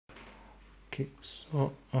Okay,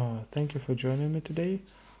 so thank you for joining me today.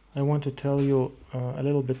 I want to tell you a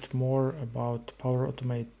little bit more about Power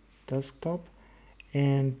Automate Desktop,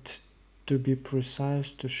 and to be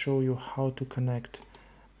precise, to show you how to connect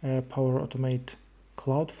Power Automate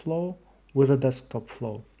Cloud Flow with a desktop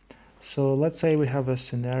flow. So let's say we have a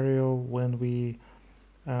scenario when we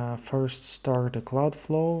first start a Cloud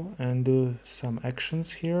Flow and do some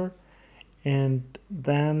actions here, and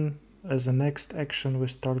then as the next action we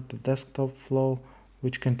start the desktop flow,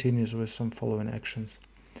 which continues with some following actions.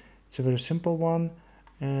 It's a very simple one,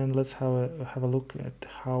 and let's have a look at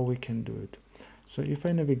how we can do it. So if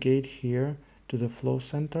I navigate here to the flow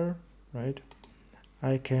center, right,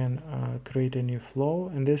 I can create a new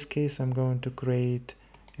flow. In this case, I'm going to create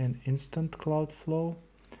an instant cloud flow.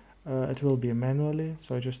 It will be manually,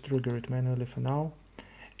 so I just trigger it manually for now.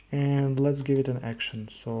 And let's give it an action.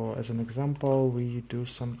 So as an example, we do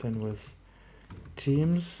something with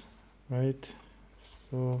Teams, right?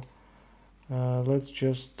 So let's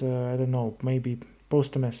just, I don't know, maybe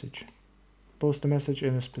post a message. Post a message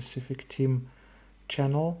in a specific team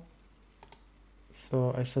channel.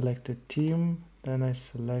 So I selected team, then I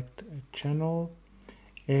select a channel,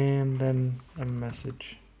 and then a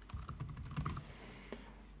message.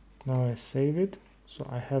 Now I save it. So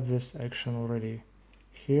I have this action already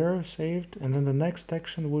here saved, and then the next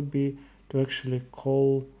action would be to actually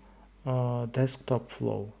call desktop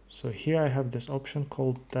flow. So here I have this option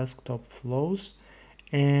called desktop flows,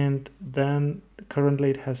 and then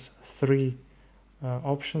currently it has three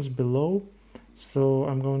options below. So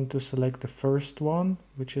I'm going to select the first one,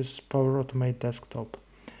 which is Power Automate Desktop.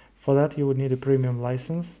 For that you would need a premium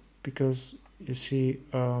license, because you see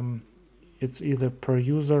it's either per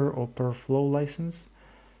user or per flow license.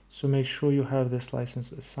 So make sure you have this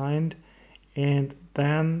license assigned, and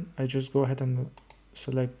then I just go ahead and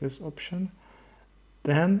select this option.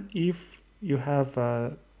 Then if you have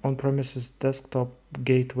on-premises desktop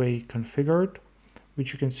gateway configured,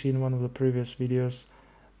 which you can see in one of the previous videos,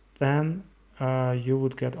 then you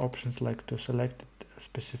would get options like to select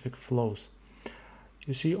specific flows.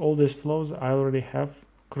 You see all these flows I already have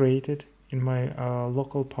created in my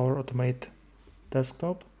local Power Automate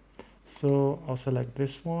desktop. So I'll select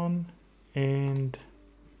this one, and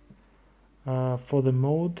for the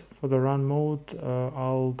run mode,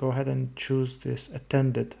 I'll go ahead and choose this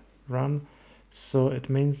attended run. So it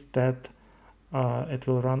means that it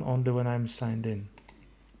will run only when I'm signed in.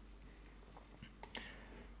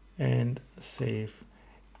 And save.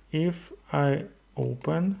 If I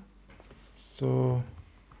open, so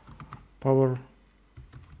Power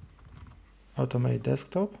Automate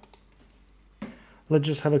Desktop, let's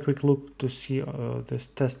just have a quick look to see this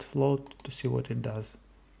test flow to see what it does.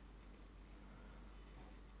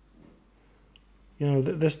 You know,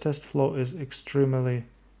 this test flow is extremely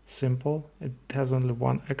simple. It has only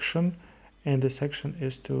one action, and this action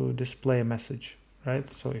is to display a message, right?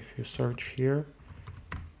 So if you search here,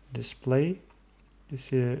 display, you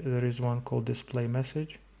see there is one called display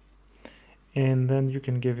message, and then you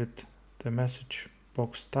can give it the message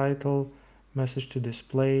box title, message to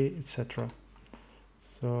display, etc.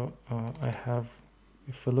 So I have,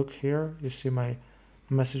 if we look here, you see my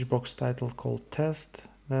message box title called test,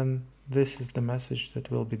 then this is the message that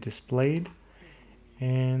will be displayed,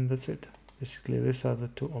 and that's it. Basically, these are the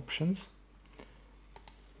two options.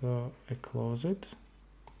 So I close it.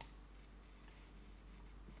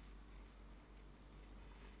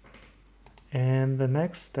 And the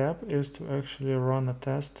next step is to actually run a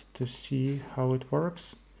test to see how it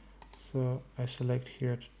works. So I select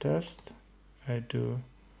here to test, I do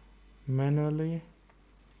manually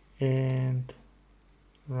and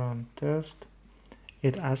run test.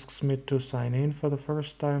 It asks me to sign in for the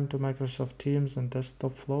first time to Microsoft Teams and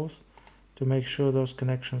desktop flows to make sure those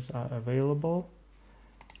connections are available.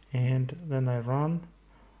 And then I run.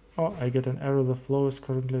 Oh, I get an error, the flow is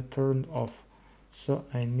currently turned off. So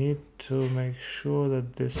I need to make sure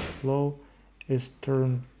that this flow is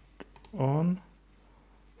turned on.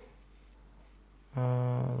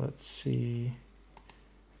 Let's see,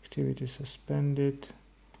 activity suspended,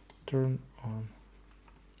 turn on.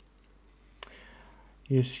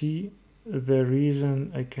 You see the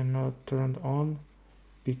reason I cannot turn it on,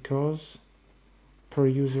 because per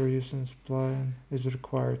user usage plan is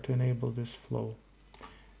required to enable this flow.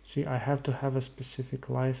 See, I have to have a specific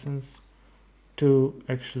license to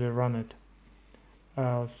actually run it.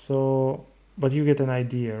 But you get an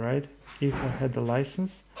idea, right? If I had the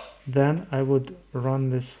license, then I would run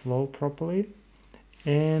this flow properly,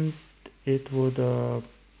 and it would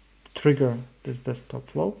trigger this desktop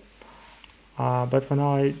flow. But for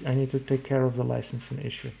now, I need to take care of the licensing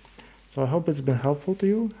issue. So I hope it's been helpful to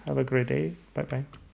you. Have a great day. Bye bye.